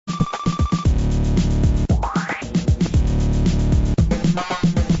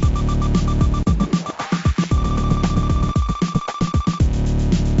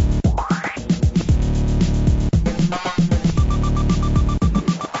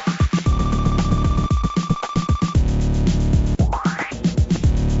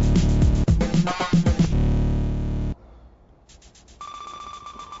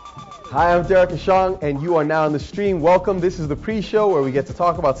Hi, I'm Derek Ashong, and you are now on the stream. Welcome. This is the pre-show where we get to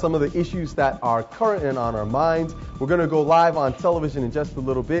talk about some of the issues that are current and on our minds. We're going to go live on television in just a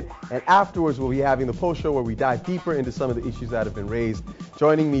little bit, and afterwards we'll be having the post-show where we dive deeper into some of the issues that have been raised.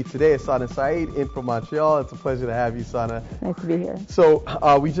 Joining me today is Sana Saeed in from Montreal. It's a pleasure to have you, Sana. Nice to be here. So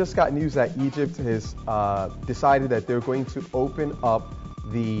we just got news that Egypt has decided that they're going to open up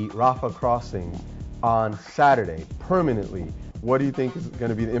the Rafah crossing on Saturday permanently. What do you think is going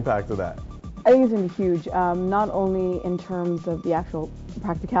to be the impact of that? I think it's going to be huge, not only in terms of the actual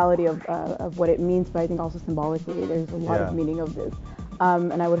practicality of what it means, but I think also symbolically. There's a lot of meaning of this.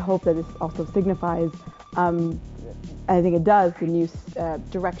 And I would hope that this also signifies, I think it does, the new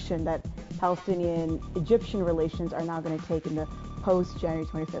direction that Palestinian-Egyptian relations are now going to take in the post-January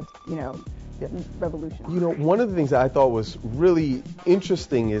 25th, revolution. One of the things that I thought was really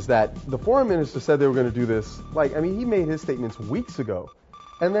interesting is that the foreign minister said they were going to do this. He made his statements weeks ago,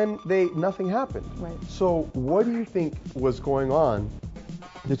 and then nothing happened. Right. So what do you think was going on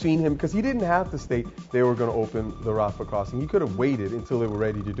between him? Because he didn't have to state they were going to open the Rafah crossing. He could have waited until they were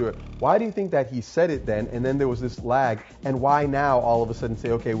ready to do it. Why do you think that he said it then, and then there was this lag, and why now all of a sudden say,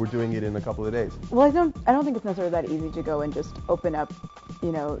 okay, we're doing it in a couple of days? Well, I don't think it's necessarily that easy to go and just open up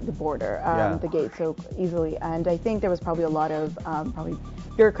the border, the gate so easily. And I think there was probably a lot of probably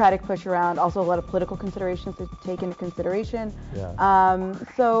bureaucratic push around, also a lot of political considerations to take into consideration. Yeah.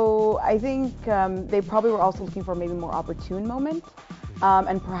 So I think they probably were also looking for maybe more opportune moment,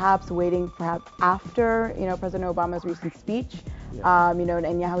 and perhaps waiting after, President Obama's recent speech,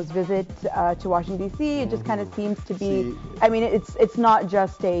 Netanyahu's visit to Washington, D.C. It just kind of seems to be, it's not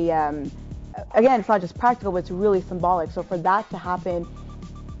just again, it's not just practical, but it's really symbolic. So for that to happen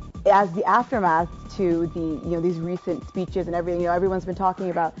as the aftermath to the, these recent speeches and everything, everyone's been talking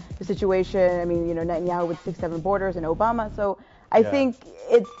about the situation. Netanyahu with 6-7 borders and Obama. So I think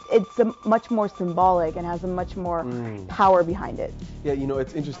it's a much more symbolic and has a much more power behind it. Yeah,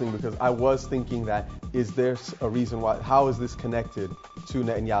 it's interesting because I was thinking that, is there a reason why, how is this connected to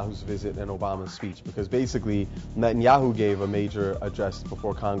Netanyahu's visit and Obama's speech? Because basically Netanyahu gave a major address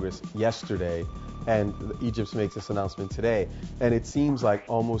before Congress yesterday, and Egypt makes this announcement today, and it seems like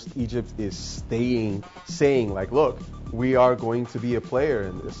almost Egypt is saying like, look, we are going to be a player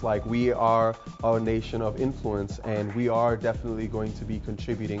in this. Like, we are a nation of influence, and we are definitely going to be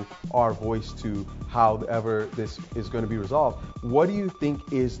contributing our voice to however this is going to be resolved. What do you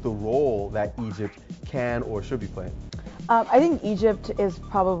think is the role that Egypt can or should be playing? I think Egypt is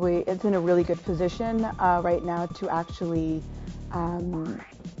it's in a really good position right now to actually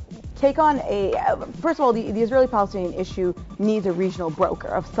take on first of all, the Israeli-Palestinian issue needs a regional broker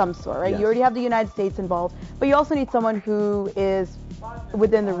of some sort, right? Yes. You already have the United States involved, but you also need someone who is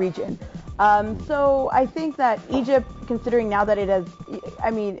within the region. So I think that Egypt, considering now that it has,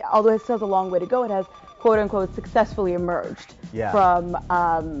 although it still has a long way to go, it has quote unquote successfully emerged from,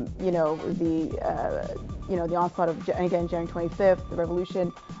 the onslaught of, again, January 25th, the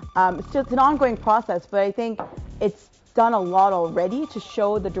revolution. It's an ongoing process, but I think it's done a lot already to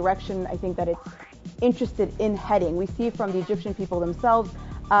show the direction I think that it's interested in heading. We see from the Egyptian people themselves,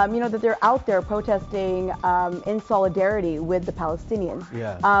 that they're out there protesting in solidarity with the Palestinians.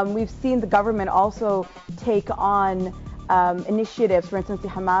 Yeah. We've seen the government also take on initiatives, for instance, the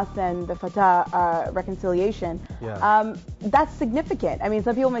Hamas and the Fatah reconciliation. Yeah. That's significant.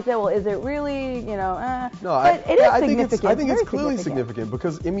 Some people might say, well, is it really, No, but it is significant. I think it's clearly significant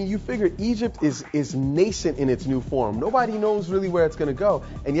because, you figure Egypt is nascent in its new form. Nobody knows really where it's going to go,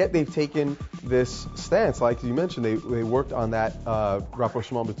 and yet they've taken this stance. Like you mentioned, they worked on that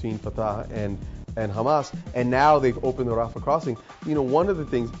rapprochement between Fatah and Hamas, and now they've opened the Rafah crossing. One of the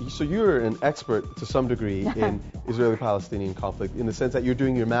things, so you're an expert to some degree in Israeli-Palestinian conflict, in the sense that you're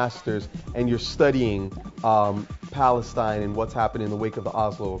doing your master's and you're studying Palestine and what's happened in the wake of the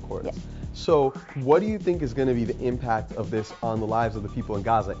Oslo Accords. Yes. So what do you think is going to be the impact of this on the lives of the people in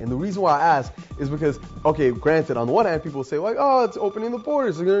Gaza? And the reason why I ask is because, okay, granted, on the one hand, people say, like, oh, it's opening the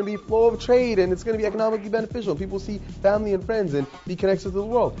borders, there's going to be flow of trade, and it's going to be economically beneficial. People see family and friends and be connected to the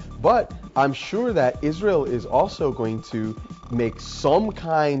world. But I'm sure that Israel is also going to make some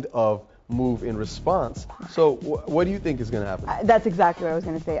kind of move in response. So what do you think is going to happen? That's exactly what I was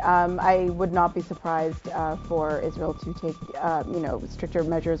going to say. I would not be surprised for Israel to take stricter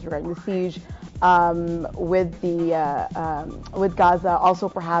measures regarding the siege with Gaza. Also,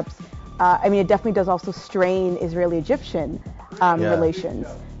 perhaps, it definitely does also strain Israeli-Egyptian relations.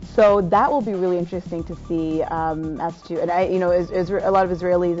 So that will be really interesting to see as to, and a lot of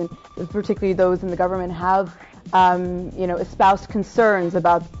Israelis, and particularly those in the government, have espoused concerns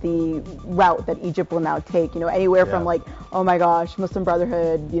about the route that Egypt will now take. Anywhere from like, oh my gosh, Muslim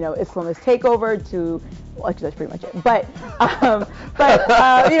Brotherhood, Islamist takeover to, well, actually that's pretty much it. But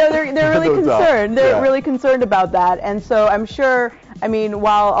they're really concerned. They're really concerned about that, and so I'm sure. I mean,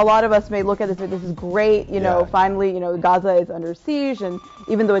 while a lot of us may look at this is great, finally, Gaza is under siege, and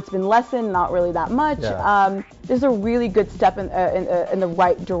even though it's been lessened, not really that much, this is a really good step in the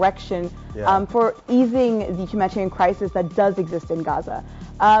right direction for easing the humanitarian crisis that does exist in Gaza.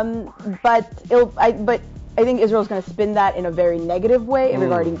 But I think Israel is going to spin that in a very negative way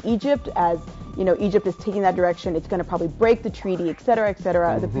regarding Egypt, as Egypt is taking that direction. It's going to probably break the treaty, et cetera,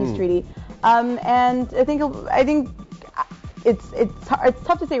 the peace treaty, and I think. It's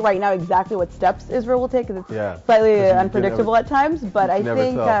tough to say right now exactly what steps Israel will take, because it's slightly unpredictable at times. But I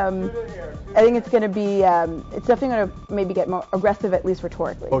think it's going to be it's definitely going to maybe get more aggressive, at least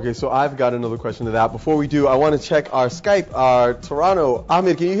rhetorically. Okay, so I've got another question to that. Before we do, I want to check our Skype, our Toronto.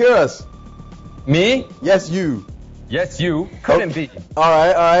 Ahmed, can you hear us? Me? Yes, you. Yes, you. Couldn't be. All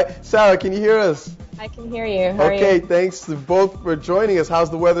right. Sarah, can you hear us? I can hear you. How are you? Thanks to both for joining us. How's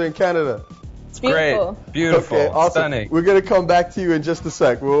the weather in Canada? It's beautiful. Great. Beautiful. Okay, awesome. Stunning. We're going to come back to you in just a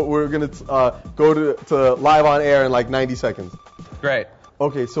sec. We're going to go to live on air in like 90 seconds. Great.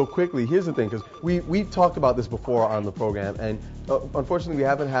 Okay, so quickly, here's the thing, because we've talked about this before on the program, and unfortunately we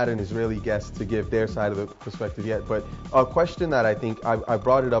haven't had an Israeli guest to give their side of the perspective yet, but a question that I think I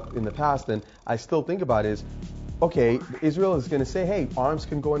brought it up in the past and I still think about is, okay, Israel is going to say, hey, arms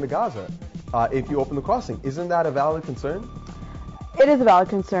can go into Gaza if you open the crossing. Isn't that a valid concern? It is a valid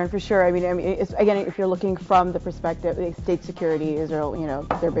concern for sure. I mean, again, if you're looking from the perspective of state security, Israel,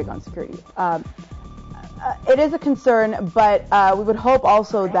 they're big on security. It is a concern, but we would hope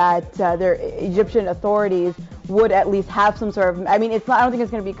also that their Egyptian authorities would at least have some sort of. I mean, it's not. I don't think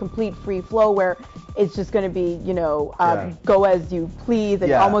it's going to be complete free flow where it's just going to be, go as you please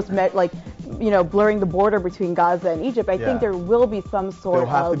and almost blurring the border between Gaza and Egypt. I think there will be some sort of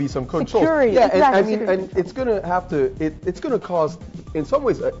There'll have to be some control. Security. Yeah, exactly. and it's going to have to. It's going to cause, in some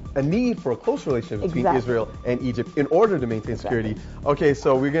ways, a need for a close relationship between Israel and Egypt in order to maintain security. Okay,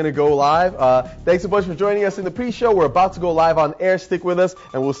 so we're going to go live. Thanks a bunch for joining us in the pre-show. We're about to go live on air. Stick with us,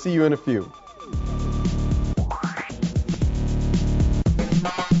 and we'll see you in a few.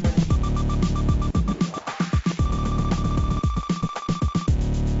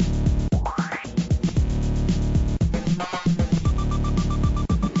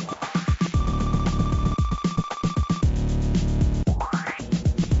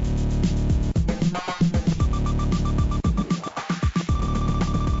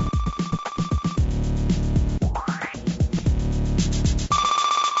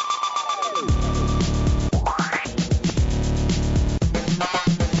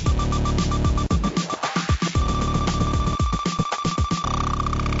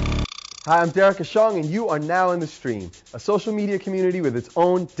 Hi, I'm Derek Ashong, and you are now in the stream, a social media community with its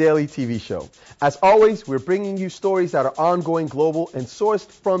own daily TV show. As always, we're bringing you stories that are ongoing, global, and sourced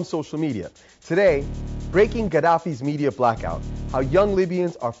from social media. Today, breaking Gaddafi's media blackout, how young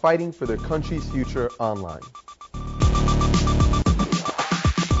Libyans are fighting for their country's future online.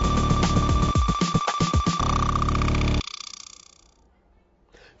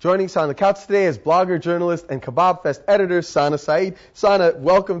 Joining us on the couch today is blogger, journalist, and Kebab Fest editor Sana Saeed. Sana,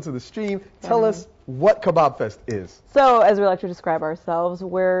 welcome to the stream. Tell us what Kebab Fest is. So, as we like to describe ourselves,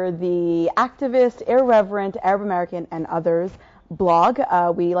 we're the activist, irreverent, Arab American, and others blog.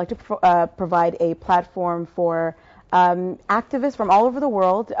 We like to provide a platform for activists from all over the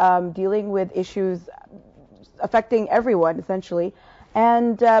world dealing with issues affecting everyone, essentially.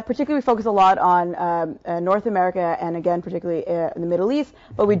 And particularly we focus a lot on North America and, again, particularly in the Middle East,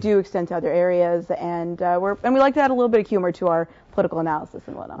 but we do extend to other areas, and we like to add a little bit of humor to our political analysis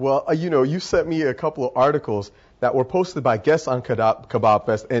and whatnot. Well, you sent me a couple of articles that were posted by guests on Kebab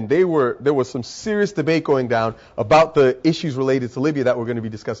Fest, and there was some serious debate going down about the issues related to Libya that we're going to be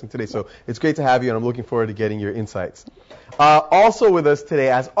discussing today. So it's great to have you, and I'm looking forward to getting your insights. Also with us today,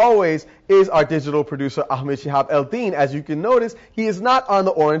 as always, is our digital producer, Ahmed Sanalla. As you can notice, he is not on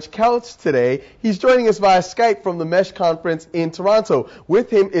the orange couch today. He's joining us via Skype from the Mesh conference in Toronto. With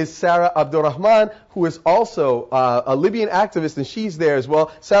him is Sarah Abdurrahman, who is also a Libyan activist, and she's there as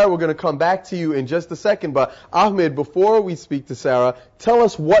well. Sarah, we're going to come back to you in just a second, but Ahmed, before we speak to Sarah, tell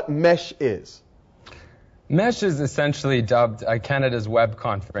us what Mesh is. Mesh is essentially dubbed Canada's web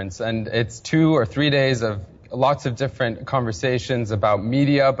conference, and it's 2 or 3 days of lots of different conversations about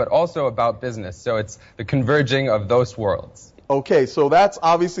media, but also about business. So it's the converging of those worlds. Okay, so that's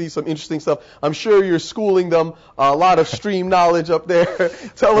obviously some interesting stuff. I'm sure you're schooling them, a lot of stream knowledge up there.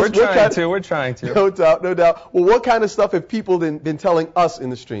 Tell us We're trying to. No doubt, no doubt. Well, what kind of stuff have people been telling us in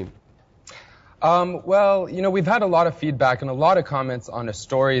the stream? Well, we've had a lot of feedback and a lot of comments on a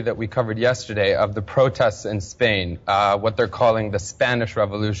story that we covered yesterday of the protests in Spain, what they're calling the Spanish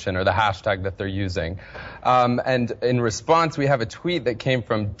Revolution, or the hashtag that they're using. And in response, we have a tweet that came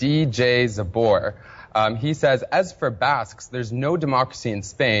from DJ Zabor. He says, as for Basques, there's no democracy in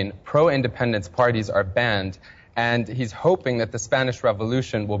Spain. Pro-independence parties are banned. And he's hoping that the Spanish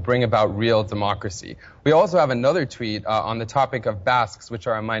Revolution will bring about real democracy. We also have another tweet on the topic of Basques, which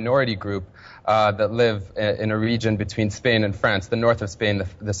are a minority group that live in a region between Spain and France, the north of Spain,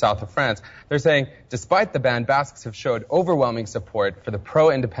 the south of France. They're saying, despite the ban, Basques have showed overwhelming support for the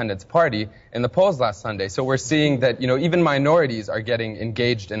pro-independence party in the polls last Sunday. So we're seeing that, even minorities are getting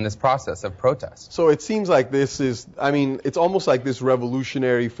engaged in this process of protest. So it seems like it's almost like this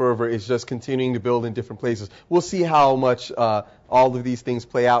revolutionary fervor is just continuing to build in different places. We'll see how much all of these things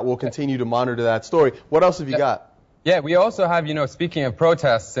play out. We'll continue to monitor that story. What else have you got? Yeah, we also have, speaking of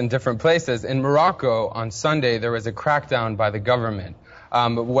protests in different places, in Morocco on Sunday there was a crackdown by the government.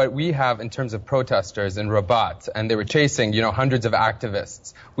 What we have in terms of protesters in Rabat, and they were chasing, hundreds of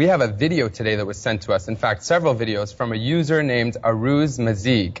activists. We have a video today that was sent to us, in fact, several videos from a user named Aruz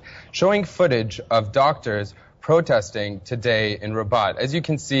Mazig, showing footage of doctors protesting today in Rabat. As you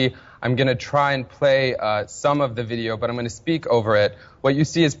can see, I'm going to try and play some of the video, but I'm going to speak over it. What you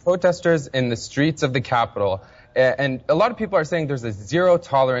see is protesters in the streets of the capital. And a lot of people are saying there's a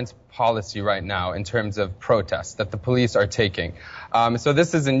zero-tolerance policy right now in terms of protests that the police are taking. So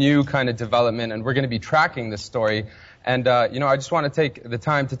this is a new kind of development, and we're going to be tracking this story. And, I just want to take the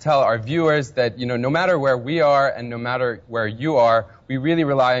time to tell our viewers that, no matter where we are and no matter where you are, we really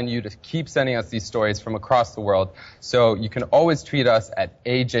rely on you to keep sending us these stories from across the world. So you can always tweet us at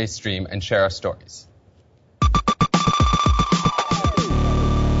AJStream and share our stories.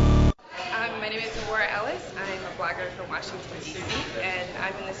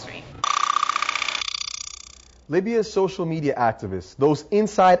 Libya's social media activists, those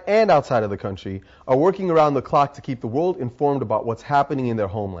inside and outside of the country, are working around the clock to keep the world informed about what's happening in their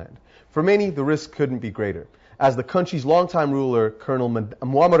homeland. For many, the risk couldn't be greater, as the country's longtime ruler, Colonel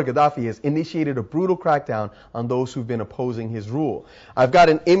Muammar Gaddafi, has initiated a brutal crackdown on those who've been opposing his rule. I've got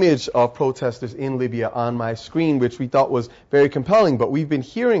an image of protesters in Libya on my screen, which we thought was very compelling, but we've been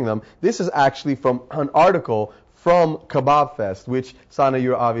hearing them. This is actually from an article from Kebab Fest, which, Sana,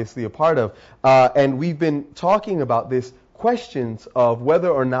 you're obviously a part of. And we've been talking about this questions of whether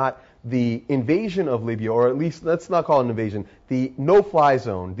or not the invasion of Libya, or at least let's not call it an invasion, the no-fly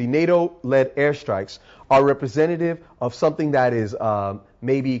zone, the NATO-led airstrikes, are representative of something that is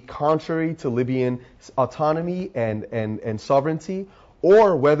maybe contrary to Libyan autonomy and sovereignty,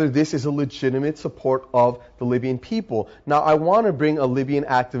 or whether this is a legitimate support of the Libyan people. Now, I want to bring a Libyan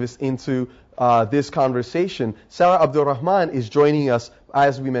activist into this conversation. Sarah Abdurrahman is joining us,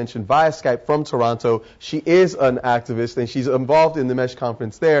 as we mentioned, via Skype from Toronto. She is an activist and she's involved in the MESH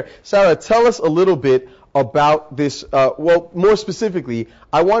conference there. Sarah, tell us a little bit about this. More specifically,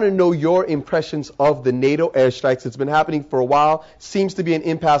 I want to know your impressions of the NATO airstrikes. It's been happening for a while. Seems to be an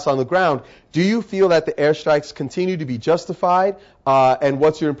impasse on the ground. Do you feel that the airstrikes continue to be justified? And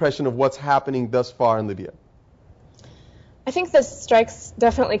what's your impression of what's happening thus far in Libya? I think the strikes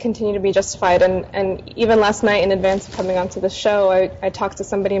definitely continue to be justified, and even last night in advance of coming onto the show, I talked to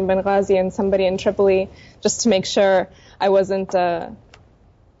somebody in Benghazi and somebody in Tripoli just to make sure I wasn't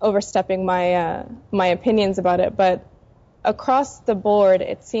overstepping my opinions about it. But across the board,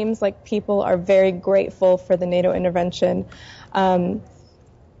 it seems like people are very grateful for the NATO intervention.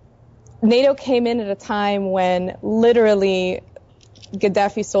 NATO came in at a time when literally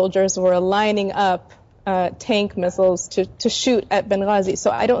Gaddafi soldiers were lining up tank missiles to shoot at Benghazi. So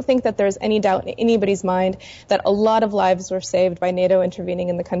I don't think that there's any doubt in anybody's mind that a lot of lives were saved by NATO intervening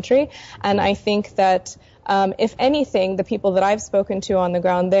in the country. And I think that if anything, the people that I've spoken to on the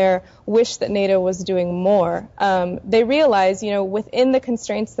ground there wish that NATO was doing more. They realize, within the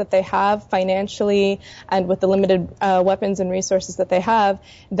constraints that they have financially and with the limited weapons and resources that they have,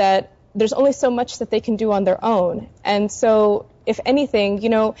 that there's only so much that they can do on their own. And so, if anything,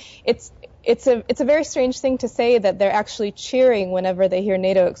 it's a very strange thing to say that they're actually cheering whenever they hear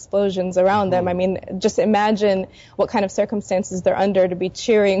NATO explosions around them. I mean, just imagine what kind of circumstances they're under to be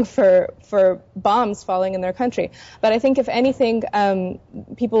cheering for bombs falling in their country. But I think if anything,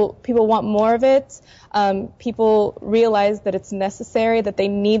 people want more of it. People realize that it's necessary, that they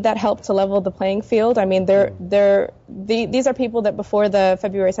need that help to level the playing field. I mean, these are people that before the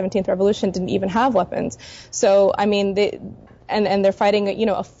February 17th revolution didn't even have weapons. So, I mean, and they're fighting,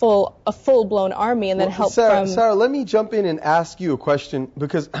 a full-blown army, and then help from... Sarah, let me jump in and ask you a question,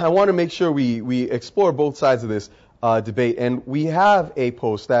 because I want to make sure we explore both sides of this debate. And we have a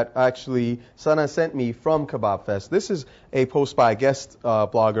post that actually Sana sent me from Kebab Fest. This is a post by a guest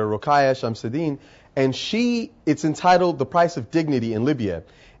blogger, Rokaya Shamsuddin, and it's entitled "The Price of Dignity in Libya."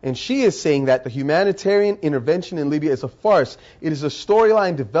 And she is saying that the humanitarian intervention in Libya is a farce. It is a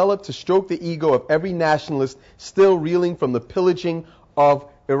storyline developed to stroke the ego of every nationalist still reeling from the pillaging of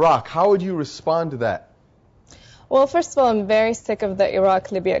Iraq. How would you respond to that? Well, first of all, I'm very sick of the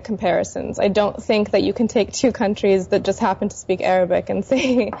Iraq-Libya comparisons. I don't think that you can take two countries that just happen to speak Arabic and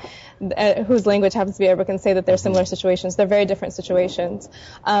say, whose language happens to be Arabic, and say that they're similar situations. They're very different situations.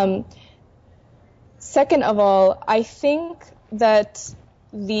 Second of all, I think that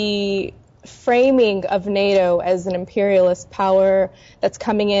the framing of NATO as an imperialist power that's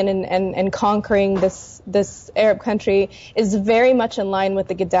coming in and conquering this Arab country is very much in line with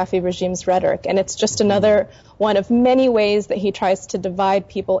the Gaddafi regime's rhetoric, and it's just another one of many ways that he tries to divide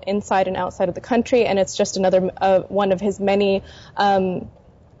people inside and outside of the country, and it's just another one of his many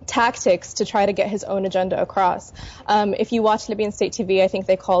tactics to try to get his own agenda across. If you watch Libyan state TV, I think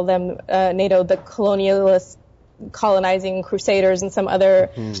they call them NATO the colonialist colonizing crusaders and some other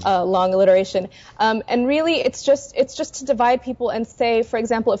long alliteration. And really, it's just to divide people and say, for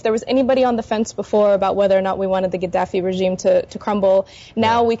example, if there was anybody on the fence before about whether or not we wanted the Gaddafi regime to crumble,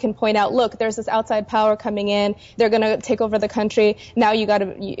 now we can point out, look, there's this outside power coming in. They're going to take over the country. Now you got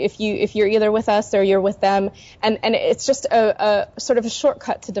to, if you're either with us or you're with them, and it's just a sort of a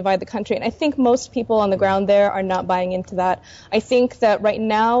shortcut to divide the country. And I think most people on the ground there are not buying into that. I think that right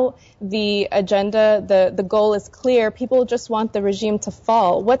now the agenda, the goal is clear. People just want the regime to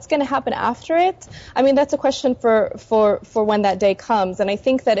fall. What's going to happen after it? I mean, that's a question for when that day comes. And I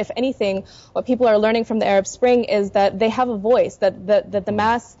think that if anything, what people are learning from the Arab Spring is that they have a voice, that the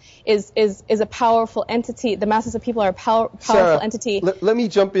mass is a powerful entity. The masses of people are a powerful Sarah, entity. Let me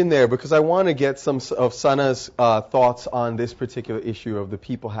jump in there, because I want to get some of Sana's thoughts on this particular issue of the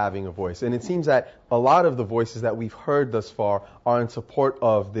people having a voice. And it seems that a lot of the voices that we've heard thus far are in support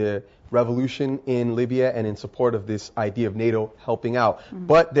of the revolution in Libya and in support of this idea of NATO helping out.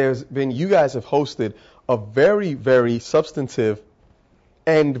 But you guys have hosted a very, very substantive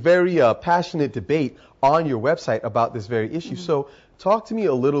and very passionate debate on your website about this very issue. So talk to me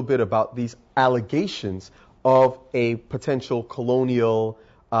a little bit about these allegations of a potential colonial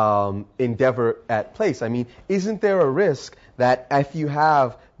endeavor at place. I mean, isn't there a risk that if you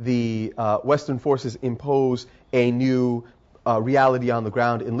have the Western forces impose a new reality on the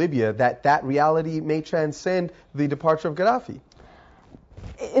ground in Libya, that reality may transcend the departure of Gaddafi?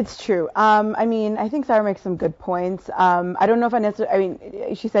 It's true. I mean, I think Sarah makes some good points. I don't know if I necessarily, I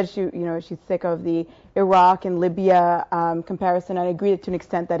mean, she said she's sick of the Iraq and Libya comparison. I agree to an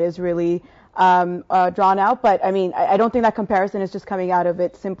extent that is really drawn out, but I mean, I don't think that comparison is just coming out of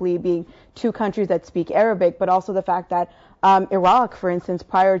it simply being two countries that speak Arabic, but also the fact that Iraq, for instance,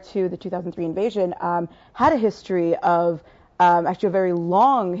 prior to the 2003 invasion, had a history of actually a very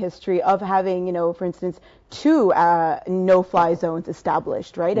long history of having, for instance, two no-fly zones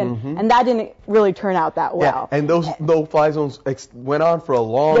established, right? And that didn't really turn out that well. Yeah, and those no-fly zones went on for a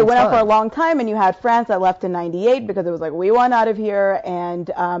long time. They went on for a long time, and you had France that left in '98 because it was like, we want out of here. And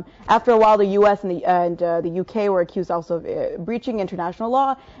after a while, the U.S. and the U.K. were accused also of breaching international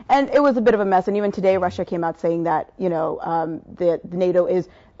law, and it was a bit of a mess. And even today, Russia came out saying that, the NATO is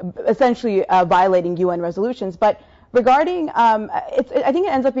essentially violating UN resolutions. But regarding, I think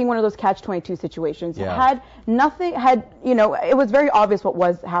it ends up being one of those catch-22 situations. Yeah. It was very obvious what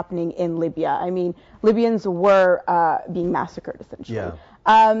was happening in Libya. I mean, Libyans were being massacred, essentially. Yeah.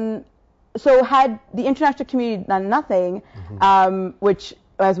 So had the international community done nothing, which,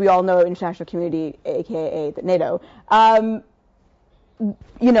 as we all know, international community, aka the NATO, there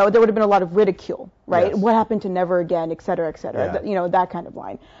would have been a lot of ridicule, right? Yes. What happened to never again, et cetera, et cetera. Yeah. That kind of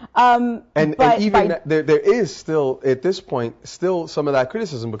line. There is still, at this point, still some of that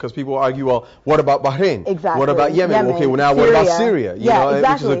criticism, because people argue, well, what about Bahrain? Exactly. What about Yemen? Okay, well, now Syria. what about Syria? Exactly.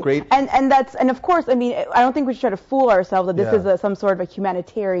 Which is a great... And of course, I mean, I don't think we should try to fool ourselves that this is some sort of a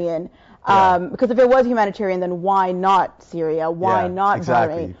humanitarian. Because if it was humanitarian, then why not Syria? Why not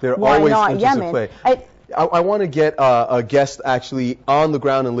Bahrain? There are why always not interests Yemen? at play. I want to get a guest actually on the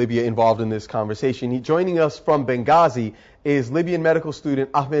ground in Libya involved in this conversation. Joining us from Benghazi is Libyan medical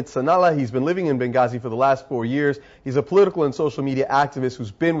student Ahmed Sanalla. He's been living in Benghazi for the last 4 years. He's a political and social media activist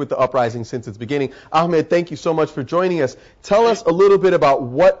who's been with the uprising since its beginning. Ahmed, thank you so much for joining us. Tell us a little bit about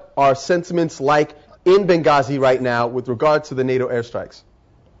what are sentiments like in Benghazi right now with regard to the NATO airstrikes.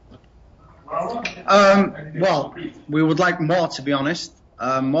 Well, we would like more, to be honest.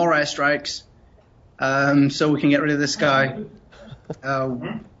 More airstrikes, so we can get rid of this guy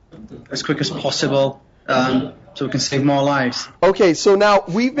as quick as possible, so we can save more lives. Okay, so now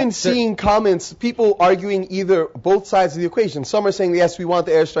we've been seeing comments, people arguing either both sides of the equation. Some are saying, yes, we want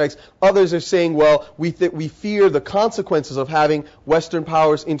the airstrikes. Others are saying, well, we fear the consequences of having Western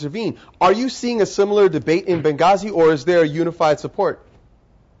powers intervene. Are you seeing a similar debate in Benghazi, or is there a unified support?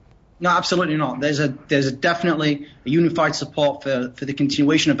 No, absolutely not. There's a definitely a unified support for the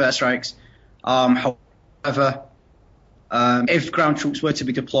continuation of airstrikes. However, if ground troops were to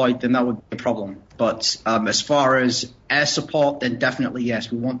be deployed, then that would be a problem. But as far as air support, then definitely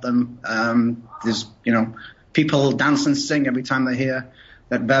yes, we want them. There's people dance and sing every time they hear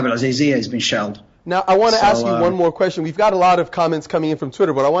that Bab al-Aziziyah has been shelled. Now, I want to ask you one more question. We've got a lot of comments coming in from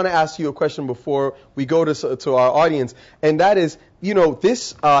Twitter, but I want to ask you a question before we go to our audience, and that is,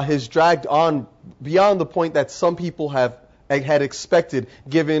 this has dragged on beyond the point that some people had expected,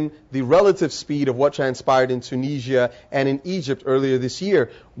 given the relative speed of what transpired in Tunisia and in Egypt earlier this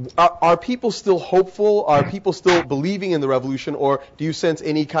year. Are people still hopeful? Are people still believing in the revolution, or do you sense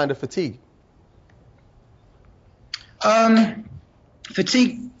any kind of fatigue?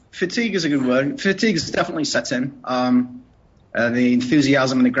 Fatigue is a good word. Fatigue is definitely set in. The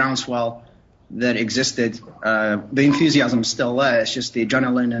enthusiasm and the groundswell that existed, the enthusiasm is still there. It's just the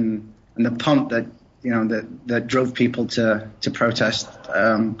adrenaline and the pump that that drove people to protest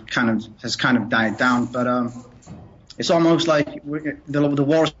has died down. But it's almost like the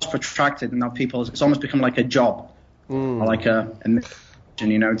war is protracted, and now it's almost become like a job, or like a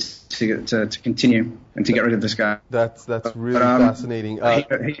mission, to continue and to get rid of this guy. That's really fascinating.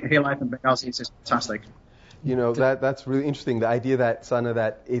 Here life in Benghazi is just fantastic. That's really interesting. The idea that, Sana,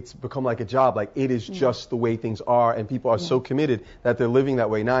 that it's become like a job, like it is just the way things are, and people are so committed that they're living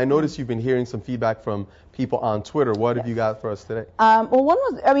that way. Now, I noticed you've been hearing some feedback from people on Twitter. What have you got for us today? Well, one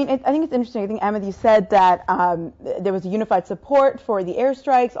was, I think it's interesting. I think, Ahmed, you said that there was a unified support for the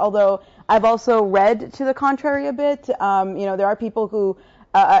airstrikes, although I've also read to the contrary a bit. There are people who,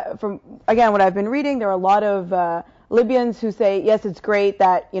 from, again, what I've been reading, there are a lot of Libyans who say, yes, it's great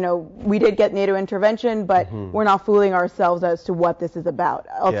that, we did get NATO intervention, but we're not fooling ourselves as to what this is about,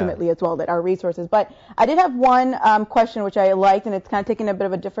 ultimately as well, that our resources. But I did have one question which I liked, and it's kind of taking a bit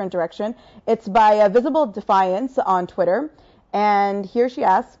of a different direction. It's by Visible Defiance on Twitter, and here she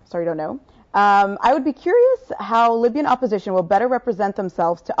asks, sorry, don't know, I would be curious how Libyan opposition will better represent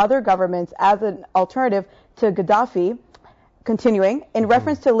themselves to other governments as an alternative to Gaddafi. Continuing, in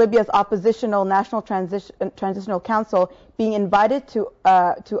reference to Libya's oppositional National Transitional Council being invited to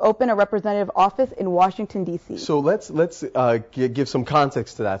open a representative office in Washington, D.C. So let's give some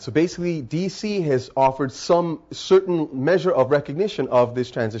context to that. So basically, D.C. has offered some certain measure of recognition of this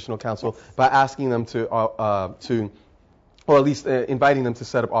Transitional Council by asking them to or at least inviting them to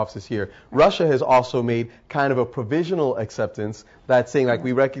set up offices here. Russia has also made kind of a provisional acceptance that's saying, like,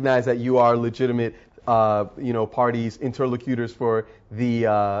 we recognize that you are legitimate parties, interlocutors for the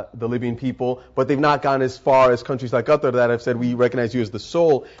Libyan people, but they've not gone as far as countries like Qatar that have said we recognize you as the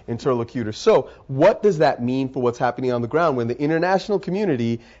sole interlocutor. So what does that mean for what's happening on the ground when the international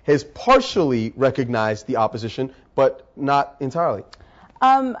community has partially recognized the opposition, but not entirely?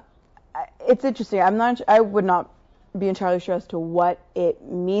 It's interesting. I would not be entirely sure as to what it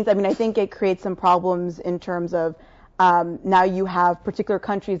means. I think it creates some problems in terms of now you have particular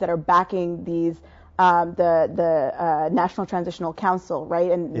countries that are backing these the National Transitional Council,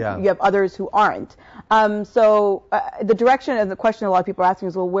 right? And you have others who aren't. So the direction and the question a lot of people are asking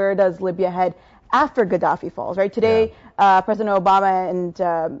is, well, where does Libya head after Gaddafi falls, right? Today, President Obama and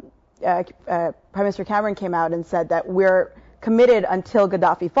Prime Minister Cameron came out and said that we're committed until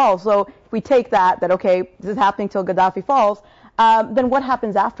Gaddafi falls. So if we take that okay, this is happening till Gaddafi falls, then what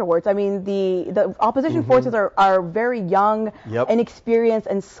happens afterwards? The opposition forces are very young, inexperienced,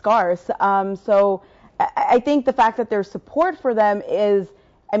 and scarce. So I think the fact that there's support for them is,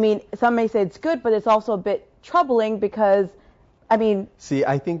 some may say it's good, but it's also a bit troubling because, See,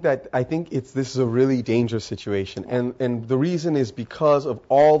 I think this is a really dangerous situation, and the reason is because of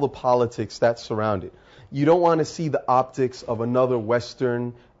all the politics that surround it. You don't want to see the optics of another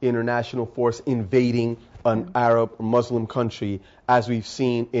Western international force invading an Arab or Muslim country, as we've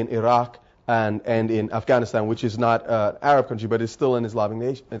seen in Iraq and in Afghanistan, which is not an Arab country, but is still an Islamic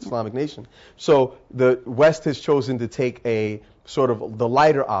nation. So the West has chosen to take a sort of the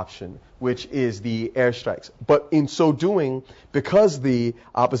lighter option, which is the airstrikes. But in so doing, because the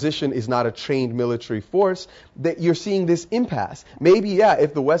opposition is not a trained military force, that you're seeing this impasse. Maybe,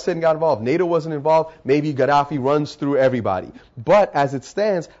 if the West hadn't got involved, NATO wasn't involved, maybe Gaddafi runs through everybody. But as it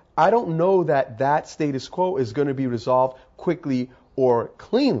stands, I don't know that that status quo is going to be resolved quickly or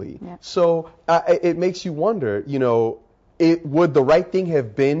cleanly. Yeah. So it makes you wonder, you know, would the right thing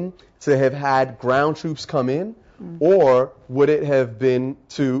have been to have had ground troops come in, or would it have been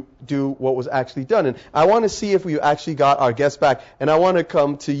to do what was actually done? And I want to see if we actually got our guests back. And I want to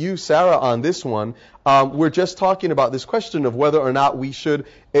come to you, Sarah, on this one. We're just talking about this question of whether or not we should,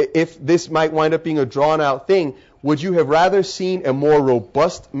 if this might wind up being a drawn-out thing, would you have rather seen a more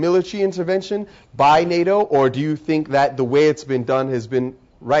robust military intervention by NATO, or do you think that the way it's been done has been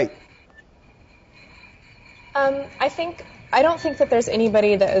right? I don't think that there's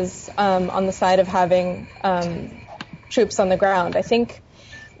anybody that is on the side of having troops on the ground. I think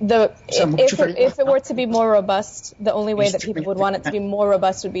if it were to be more robust, the only way that people would want it to be more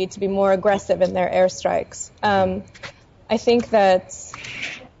robust would be to be more aggressive in their airstrikes. I think that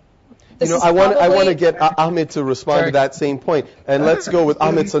I want to get Ahmed to respond to that same point. And let's go with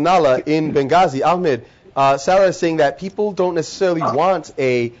Ahmed Sanalla in Benghazi. Ahmed, Sarah is saying that people don't necessarily want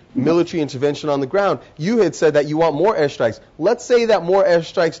a military intervention on the ground. You had said that you want more airstrikes. Let's say that more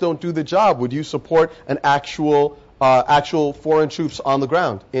airstrikes don't do the job. Would you support an actual foreign troops on the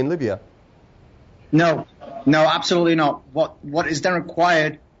ground in Libya? No, absolutely not. What is then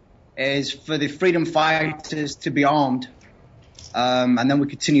required is for the freedom fighters to be armed, and then we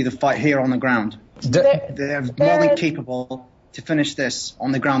continue the fight here on the ground. They're more than capable to finish this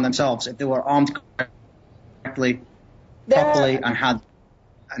on the ground themselves if they were armed correctly, properly, and had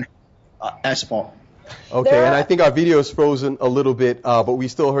air support. Okay, and I think our video is frozen a little bit, but we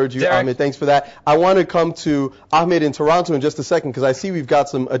still heard you, Ahmed. Thanks for that. I want to come to Ahmed in Toronto in just a second, because I see we've got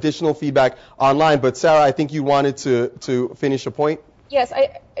some additional feedback online. But Sarah, I think you wanted to finish a point. Yes,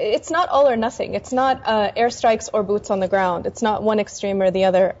 it's not all or nothing. It's not airstrikes or boots on the ground. It's not one extreme or the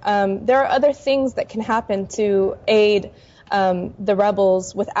other. There are other things that can happen to aid the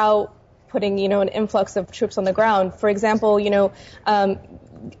rebels without putting, an influx of troops on the ground. For example,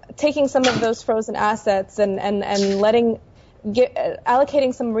 taking some of those frozen assets and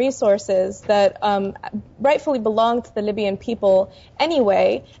allocating some resources that rightfully belong to the Libyan people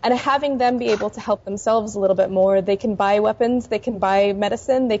anyway, and having them be able to help themselves a little bit more. They can buy weapons, they can buy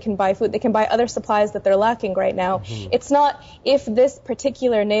medicine, they can buy food, they can buy other supplies that they're lacking right now. Mm-hmm. It's not, if this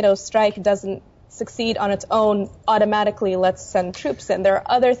particular NATO strike doesn't succeed on its own, automatically let's send troops in. There are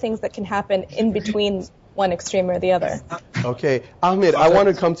other things that can happen in between one extreme or the other. Okay. Ahmed, I want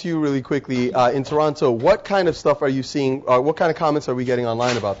to come to you really quickly. In Toronto, what kind of stuff are you seeing, what kind of comments are we getting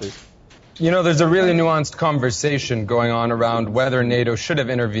online about this? There's a really nuanced conversation going on around whether NATO should have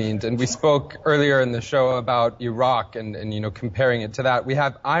intervened, and we spoke earlier in the show about Iraq and comparing it to that. We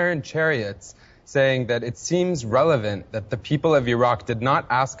have Iron Chariots saying that it seems relevant that the people of Iraq did not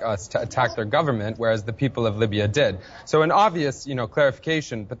ask us to attack their government, whereas the people of Libya did. So an obvious,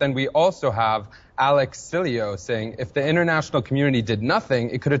 clarification, but then we also have Alex Cilio saying if the international community did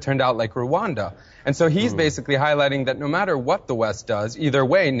nothing, it could have turned out like Rwanda. And so he's basically highlighting that no matter what the West does, either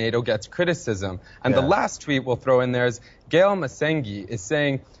way, NATO gets criticism. And the last tweet we'll throw in there is Gail Masengi is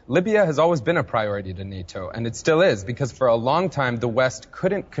saying Libya has always been a priority to NATO, and it still is, because for a long time the West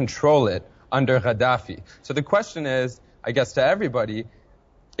couldn't control it under Gaddafi. So the question is, I guess to everybody,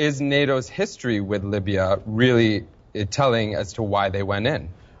 is NATO's history with Libya really telling as to why they went in?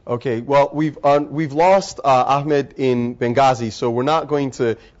 Okay, well, we've lost Ahmed in Benghazi, so we're not going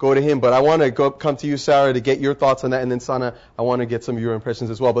to go to him, but I want to come to you, Sarah, to get your thoughts on that, and then Sana, I want to get some of your impressions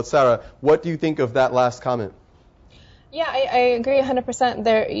as well. But Sarah, what do you think of that last comment? Yeah, I agree 100%.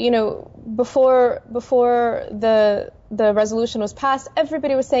 There, before the resolution was passed,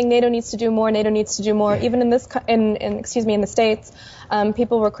 everybody was saying NATO needs to do more. NATO needs to do more. Even in the States,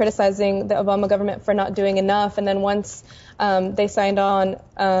 people were criticizing the Obama government for not doing enough. And then once they signed on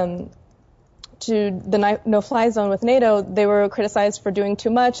to the no-fly zone with NATO, they were criticized for doing too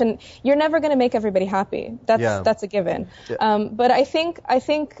much. And you're never going to make everybody happy. That's a given. Yeah. But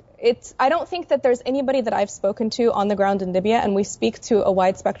I don't think that there's anybody that I've spoken to on the ground in Libya, and we speak to a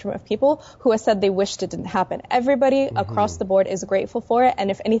wide spectrum of people who have said they wished it didn't happen. Everybody across the board is grateful for it, and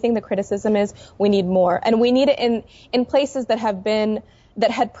if anything, the criticism is we need more. And we need it in places that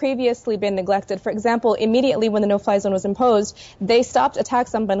had previously been neglected. For example, immediately when the no-fly zone was imposed, they stopped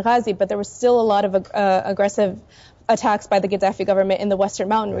attacks on Benghazi, but there was still a lot of aggressive attacks by the Gaddafi government in the Western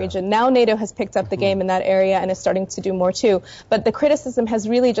Mountain region. Now NATO has picked up the game in that area and is starting to do more too. But the criticism has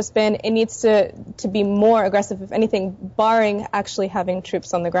really just been it needs to be more aggressive, if anything, barring actually having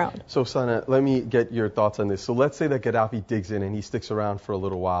troops on the ground. So, Sana, let me get your thoughts on this. So let's say that Gaddafi digs in and he sticks around for a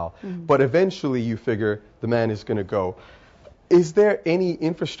little while, but eventually you figure the man is going to go. Is there any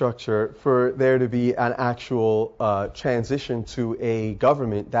infrastructure for there to be an actual transition to a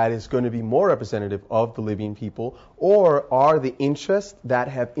government that is going to be more representative of the Libyan people, or are the interests that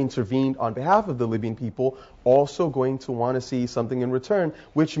have intervened on behalf of the Libyan people also going to want to see something in return,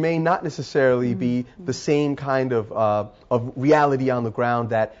 which may not necessarily be the same kind of reality on the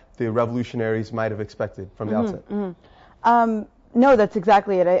ground that the revolutionaries might have expected from the outset? No, that's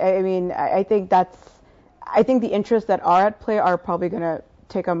exactly it. I mean, I think the interests that are at play are probably going to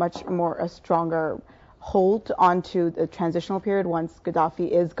take a stronger hold onto the transitional period once Gaddafi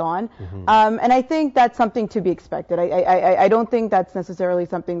is gone. And I think that's something to be expected. I don't think that's necessarily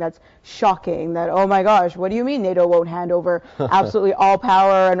something that's shocking, that, oh my gosh, what do you mean NATO won't hand over absolutely all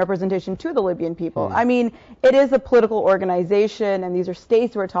power and representation to the Libyan people? I mean, it is a political organization, and these are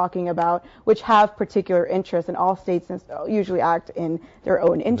states we're talking about, which have particular interests, and all states usually act in their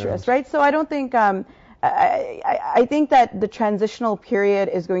own interests, right? So I don't think... I think that the transitional period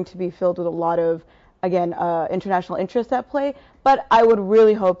is going to be filled with a lot of, again, international interest at play, but I would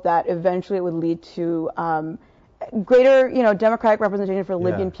really hope that eventually it would lead to greater, democratic representation for the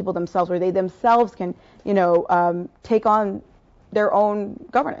Libyan people themselves, where they themselves can, take on their own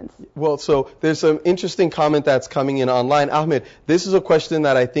governance. Well, so there's some interesting comment that's coming in online. Ahmed, this is a question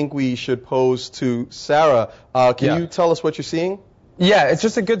that I think we should pose to Sarah. Can you tell us what you're seeing? Yeah, it's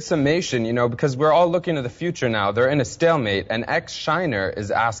just a good summation, because we're all looking to the future now. They're in a stalemate, and ex-Shiner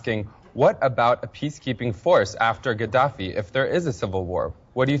is asking, what about a peacekeeping force after Gaddafi if there is a civil war?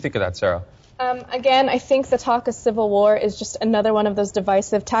 What do you think of that, Sarah? Again, I think the talk of civil war is just another one of those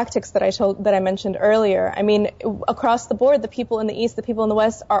divisive tactics that I mentioned earlier. I mean, across the board, the people in the East, the people in the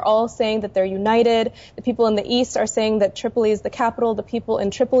West are all saying that they're united. The people in the East are saying that Tripoli is the capital. The people in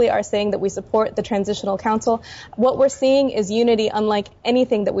Tripoli are saying that we support the Transitional Council. What we're seeing is unity unlike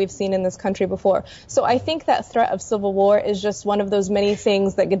anything that we've seen in this country before. So I think that threat of civil war is just one of those many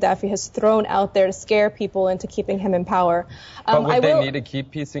things that Gaddafi has thrown out there to scare people into keeping him in power. But would they need to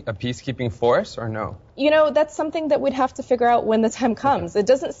keep a peacekeeping force or no? That's something that we'd have to figure out when the time comes. It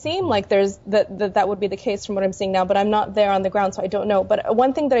doesn't seem like that would be the case from what I'm seeing now, but I'm not there on the ground, so I don't know. But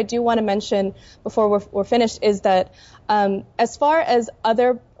one thing that I do want to mention before we're finished is that as far as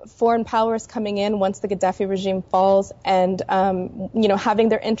other foreign powers coming in once the Gaddafi regime falls and, having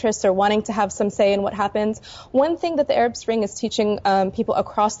their interests or wanting to have some say in what happens. One thing that the Arab Spring is teaching people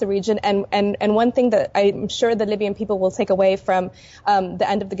across the region, and one thing that I'm sure the Libyan people will take away from the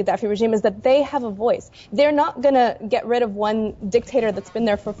end of the Gaddafi regime is that they have a voice. They're not going to get rid of one dictator that's been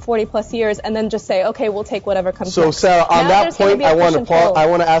there for 40 plus years and then just say, okay, we'll take whatever comes next. So, Sarah, on that point, I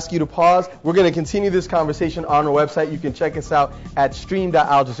want to ask you to pause. We're going to continue this conversation on our website. You can check us out at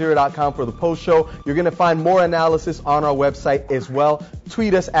stream.aljazeera.com for the post show. You're going to find more analysis on our website as well.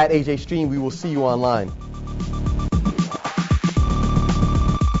 Tweet us at AJStream. We will see you online.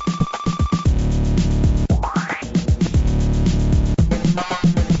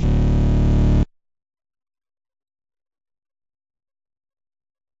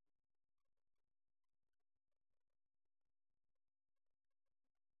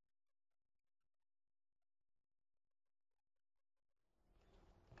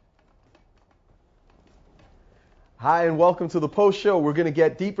 Hi, and welcome to the Post Show. We're going to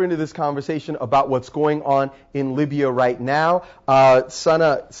get deeper into this conversation about what's going on in Libya right now.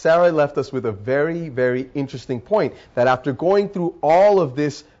 Sarah left us with a very, very interesting point, that after going through all of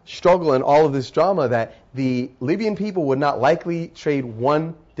this struggle and all of this drama, that the Libyan people would not likely trade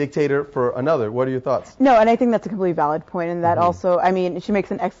one dictator for another. What are your thoughts? No, and I think that's a completely valid point, and that also, I mean, she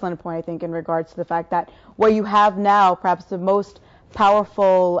makes an excellent point, I think, in regards to the fact that what you have now, perhaps the most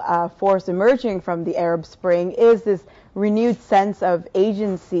powerful force emerging from the Arab Spring, is this renewed sense of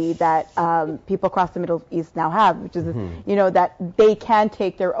agency that people across the Middle East now have, which is, that they can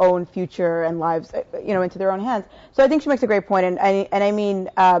take their own future and lives, into their own hands. So I think she makes a great point, and I mean,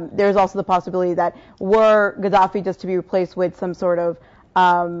 there's also the possibility that were Gaddafi just to be replaced with some sort of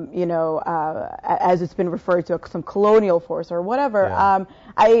as it's been referred to, some colonial force or whatever. Yeah.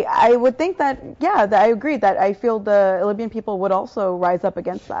 I would think that, that I agree, that I feel the Libyan people would also rise up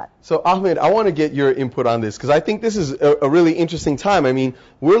against that. So, Ahmed, I want to get your input on this, because I think this is a really interesting time. I mean,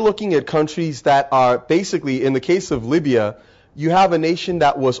 we're looking at countries that are basically, in the case of Libya, you have a nation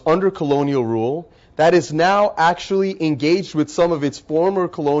that was under colonial rule, that is now actually engaged with some of its former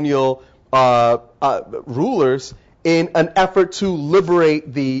colonial rulers in an effort to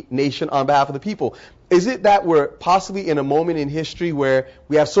liberate the nation on behalf of the people. Is it that we're possibly in a moment in history where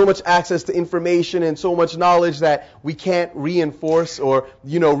we have so much access to information and so much knowledge that we can't reinforce or,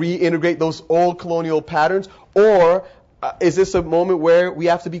 reintegrate those old colonial patterns? Or is this a moment where we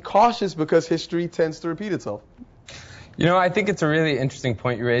have to be cautious because history tends to repeat itself? You know, I think it's a really interesting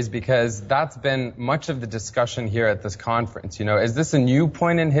point you raised, because that's been much of the discussion here at this conference. You know, is this a new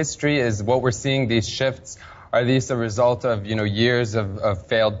point in history? Is what we're seeing, these shifts, are these a result of, you know, years of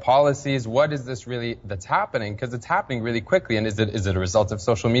failed policies? What is this really that's happening? Because it's happening really quickly. And is it a result of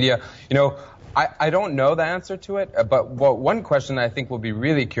social media? You know, I don't know the answer to it, but one question I think will be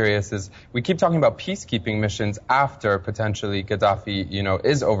really curious is, we keep talking about peacekeeping missions after potentially Gaddafi, you know,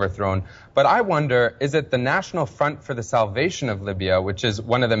 is overthrown. But I wonder, is it the National Front for the Salvation of Libya, which is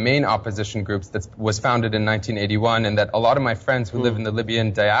one of the main opposition groups that was founded in 1981 and that a lot of my friends who live in the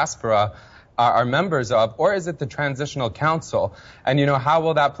Libyan diaspora are members of, or is it the Transitional Council? And, you know, how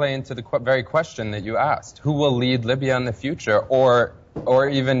will that play into the very question that you asked? Who will lead Libya in the future, or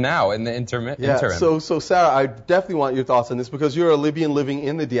even now in the interim? So Sarah, I definitely want your thoughts on this, because you're a Libyan living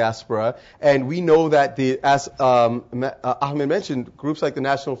in the diaspora, and we know that, as Ahmed mentioned, groups like the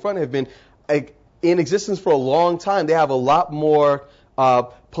National Front have been in existence for a long time. They have a lot more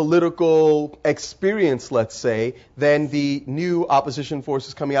political experience, let's say, than the new opposition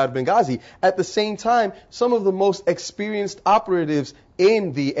forces coming out of Benghazi. At the same time, some of the most experienced operatives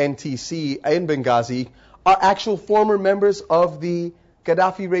in the NTC in Benghazi are actual former members of the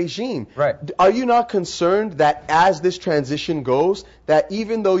Gaddafi regime. Right. Are you not concerned that as this transition goes, that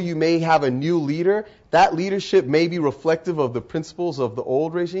even though you may have a new leader, that leadership may be reflective of the principles of the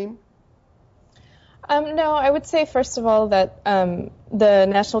old regime? No, I would say, first of all, that the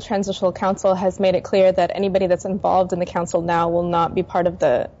National Transitional Council has made it clear that anybody that's involved in the council now will not be part of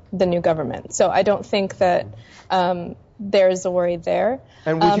the new government. So I don't think that there's a worry there.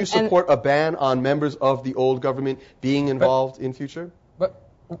 And would you support a ban on members of the old government being involved in future?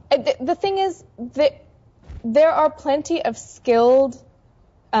 The thing is that there are plenty of skilled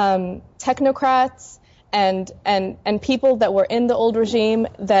technocrats and people that were in the old regime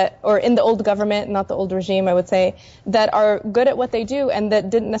or in the old government, not the old regime, I would say, that are good at what they do and that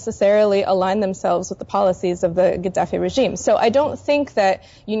didn't necessarily align themselves with the policies of the Gaddafi regime. So I don't think that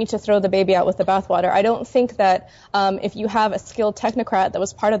you need to throw the baby out with the bathwater. I don't think that if you have a skilled technocrat that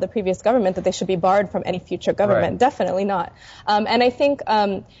was part of the previous government, that they should be barred from any future government. Right. Definitely not. And I think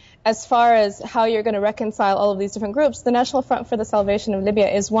as far as how you're going to reconcile all of these different groups, the National Front for the Salvation of Libya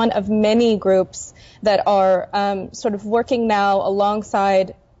is one of many groups that are sort of working now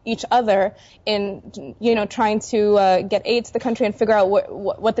alongside each other in, you know, trying to get aid to the country and figure out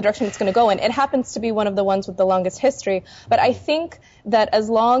what the direction it's going to go in. It happens to be one of the ones with the longest history. But I think that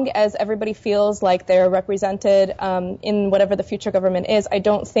as long as everybody feels like they're represented in whatever the future government is, I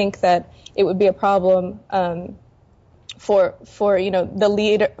don't think that it would be a problem for you know, the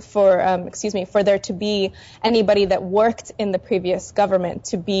leader, for there to be anybody that worked in the previous government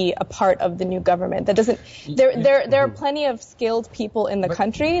to be a part of the new government. That doesn't. There are plenty of skilled people in the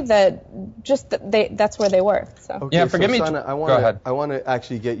country that just that's where they work. So okay, yeah, forgive me. Sana, Go ahead. I want to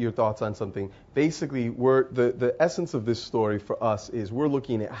actually get your thoughts on something. Basically, the essence of this story for us is we're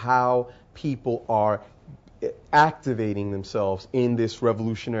looking at how people are activating themselves in this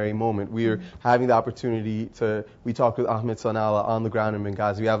revolutionary moment. We are having the opportunity we talked with Ahmed Sanalla on the ground in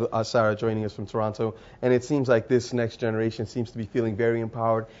Benghazi. We have Sarah joining us from Toronto, and it seems like this next generation seems to be feeling very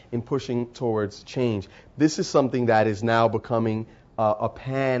empowered in pushing towards change. This is something that is now becoming a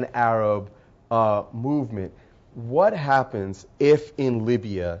pan-Arab movement. What happens if in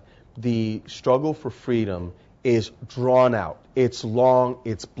Libya the struggle for freedom is drawn out? It's long,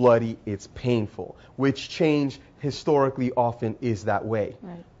 it's bloody, it's painful, which change historically often is that way.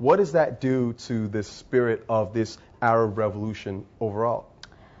 Right. What does that do to the spirit of this Arab revolution overall?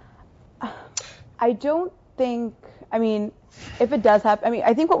 I don't think, I mean, if it does happen, I mean,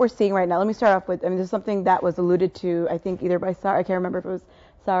 I think what we're seeing right now, let me start off with, I mean, this is something that was alluded to, I think, either by Sarah, I can't remember if it was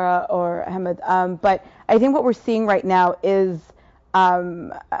Sarah or Ahmed, but I think what we're seeing right now is,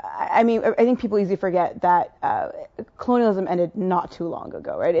 I mean, I think people easily forget that colonialism ended not too long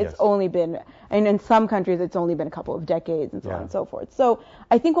ago, right? It's only been, and in some countries, it's only been a couple of decades and so on and so forth. So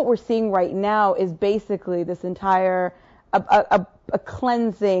I think what we're seeing right now is basically this entire, a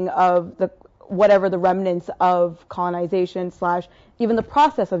cleansing of whatever the remnants of colonization / even the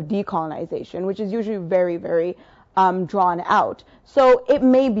process of decolonization, which is usually very, very drawn out. So it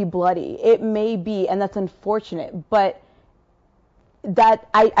may be bloody, it may be, and that's unfortunate, but that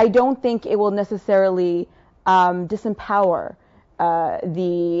I don't think it will necessarily disempower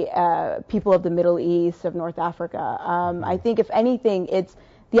the people of the Middle East, of North Africa. I think if anything, it's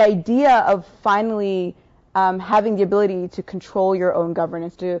the idea of finally having the ability to control your own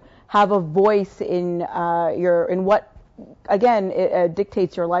governance, to have a voice in what, again, it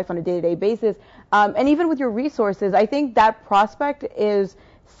dictates your life on a day-to-day basis, and even with your resources. I think that prospect is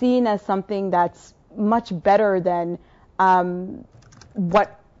seen as something that's much better than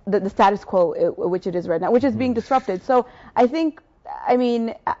what the status quo which it is right now, which is being disrupted. So I think, I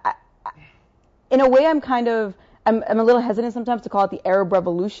mean, in a way, I'm a little hesitant sometimes to call it the Arab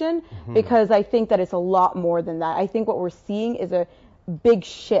Revolution, because I think that it's a lot more than that. I think what we're seeing is a big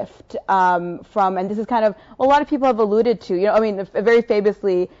shift from, and this is kind of, a lot of people have alluded to, I mean, very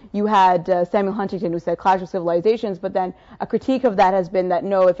famously, you had Samuel Huntington who said clash of civilizations, but then a critique of that has been that,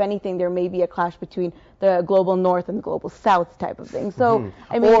 no, if anything, there may be a clash between the global north and the global south type of thing. So,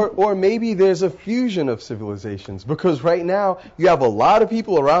 I mean, or maybe there's a fusion of civilizations, because right now you have a lot of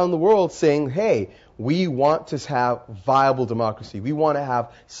people around the world saying, hey, we want to have viable democracy. We want to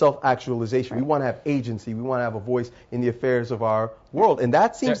have self-actualization. We want to have agency. We want to have a voice in the affairs of our world. And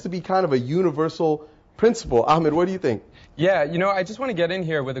that seems to be kind of a universal principle. Ahmed, what do you think? Yeah, I just want to get in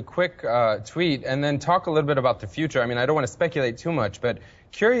here with a quick tweet and then talk a little bit about the future. I mean, I don't want to speculate too much, but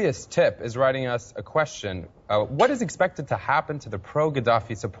Curious Tip is writing us a question. What is expected to happen to the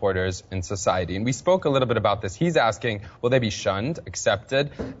pro-Gaddafi supporters in society? And we spoke a little bit about this. He's asking, will they be shunned,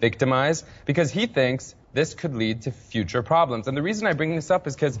 accepted, victimized? Because he thinks this could lead to future problems. And the reason I bring this up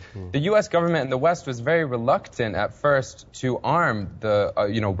is because the U.S. government in the West was very reluctant at first to arm the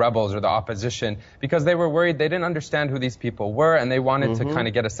rebels or the opposition, because they were worried, they didn't understand who these people were, and they wanted to kind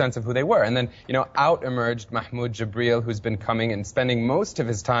of get a sense of who they were. And then, out emerged Mahmoud Jibril, who's been coming and spending most of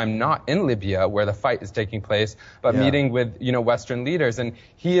his time not in Libya, where the fight is taking place, but meeting with, Western leaders. And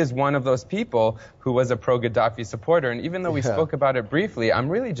he is one of those people who was a pro-Gaddafi supporter. And even though we spoke about it briefly, I'm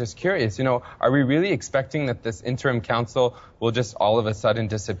really just curious, are we really expecting that this interim council will just all of a sudden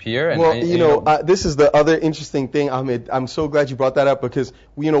disappear? And well, this is the other interesting thing, Ahmed. I'm so glad you brought that up, because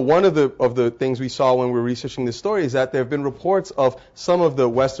one of the things we saw when we were researching this story is that there have been reports of some of the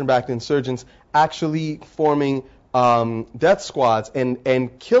Western-backed insurgents actually forming death squads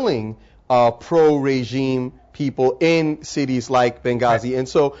and killing pro-regime people in cities like Benghazi. And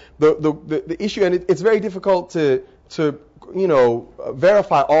so the issue, and it's very difficult to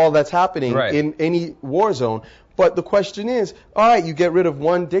verify all that's happening in any war zone. But the question is, all right, you get rid of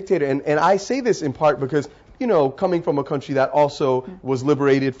one dictator. And I say this in part because, coming from a country that also was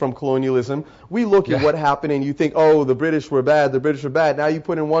liberated from colonialism, we look at what happened and you think, oh, the British were bad, the British were bad. Now you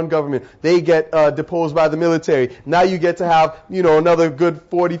put in one government, they get deposed by the military. Now you get to have, another good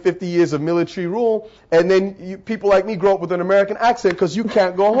 40, 50 years of military rule. And then people like me grow up with an American accent because you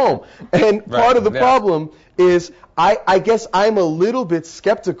can't go home. And part of the problem is, I guess I'm a little bit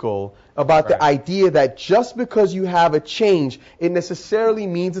skeptical about the idea that just because you have a change, it necessarily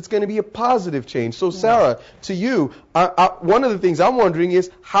means it's going to be a positive change. So, Sarah, to you, one of the things I'm wondering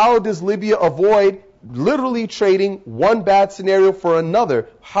is, how does Libya avoid literally trading one bad scenario for another?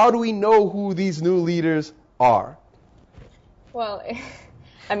 How do we know who these new leaders are? Well,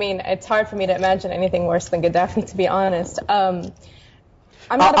 I mean, it's hard for me to imagine anything worse than Gaddafi, to be honest.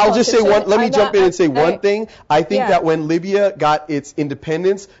 I'll just say one. Let me jump in and say one thing. I think that when Libya got its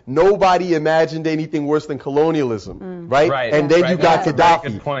independence, nobody imagined anything worse than colonialism, right? And then you got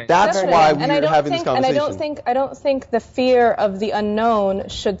Gaddafi. That's why we're having this conversation. I don't think the fear of the unknown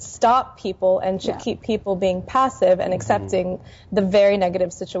should stop people and should keep people being passive and accepting the very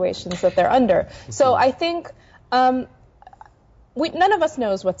negative situations that they're under. So I think none of us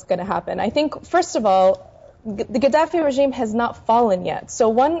knows what's going to happen. I think, first of all, the Gaddafi regime has not fallen yet. So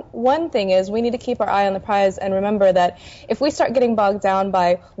one thing is, we need to keep our eye on the prize and remember that if we start getting bogged down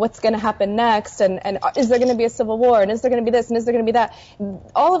by what's going to happen next, and is there going to be a civil war, and is there going to be this, and is there going to be that,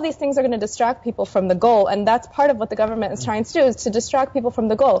 all of these things are going to distract people from the goal, and that's part of what the government is trying to do, is to distract people from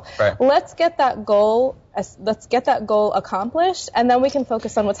the goal. Let's get that goal accomplished, and then we can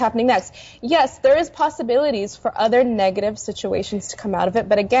focus on what's happening next. Yes, there is possibilities for other negative situations to come out of it,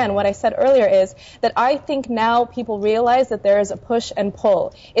 but again, what I said earlier is that I think now people realize that there is a push and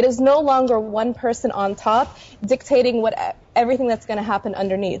pull. It is no longer one person on top dictating everything that's going to happen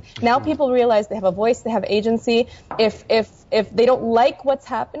underneath. Now people realize they have a voice, they have agency. If they don't like what's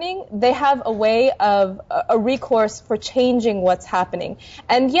happening, they have a way of a recourse for changing what's happening.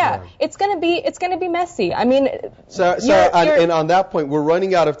 And it's going to be messy. I mean, and on that point, we're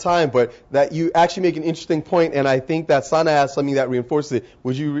running out of time, but that you actually make an interesting point, and I think that Sana has something that reinforces it.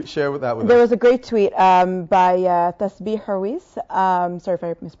 Would you share that with us? There was a great tweet by Tasbih Harwiz, sorry if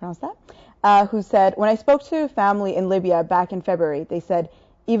I mispronounced that, who said, when I spoke to family in Libya back in February, they said,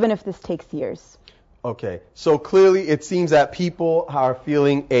 even if this takes years. Okay, so clearly it seems that people are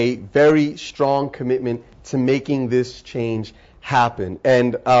feeling a very strong commitment to making this change happen.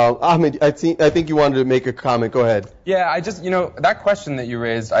 And Ahmed, I think you wanted to make a comment. Go ahead. Yeah, I just, that question that you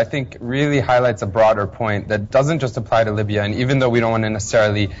raised, I think really highlights a broader point that doesn't just apply to Libya. And even though we don't want to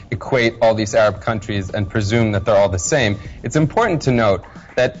necessarily equate all these Arab countries and presume that they're all the same, it's important to note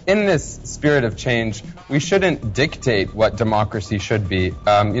that in this spirit of change, we shouldn't dictate what democracy should be.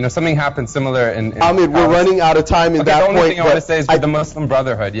 Something happened similar in Ahmed, we're running out of time in that point. The only thing I want to say is with the Muslim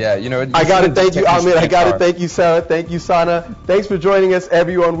Brotherhood, I got to thank you, Ahmed. I got to thank you, Sarah. Thank you, Sana. Thanks for joining us,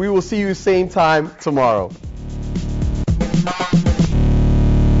 everyone. We will see you same time tomorrow.